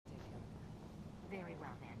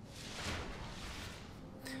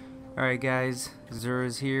Alright guys, XUR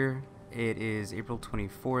is here. It is April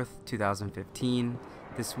 24th, 2015.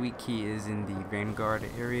 This week he is in the Vanguard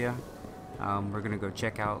area. We're gonna go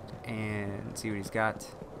check out and see what he's got.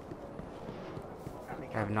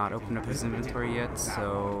 I have not opened up his inventory yet,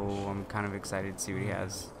 so I'm kind of excited to see what he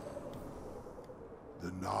has.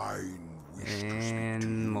 The nine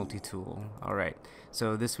And multi-tool. Alright,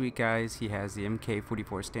 so this week guys, he has the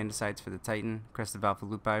MK44 stand sights for the Titan, Crest of Alpha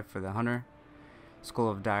Lupi for the Hunter, Skull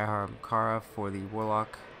of Kara for the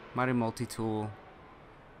Warlock, Mighty Multi-Tool,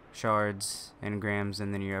 Shards, Engrams,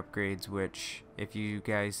 and then your upgrades, which, if you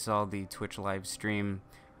guys saw the Twitch live stream,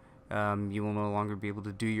 you will no longer be able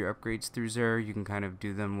to do your upgrades through XUR. You can kind of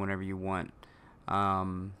do them whenever you want.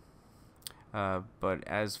 But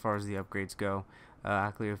as far as the upgrades go,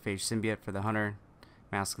 Acleophage Symbiote for the Hunter,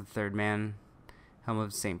 Mask of the Third Man, Helm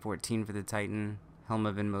of Saint 14 for the Titan, Helm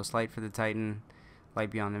of Inmost Light for the Titan, Light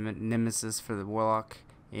Beyond Nemesis for the Warlock,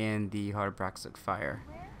 and the Heart of Praxic Fire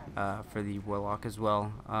for the Warlock as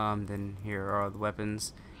well. Then here are all the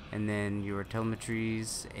weapons, and then your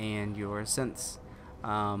telemetries and your synths.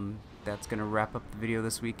 That's gonna wrap up the video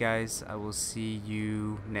this week, guys. I will see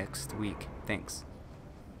you next week. Thanks.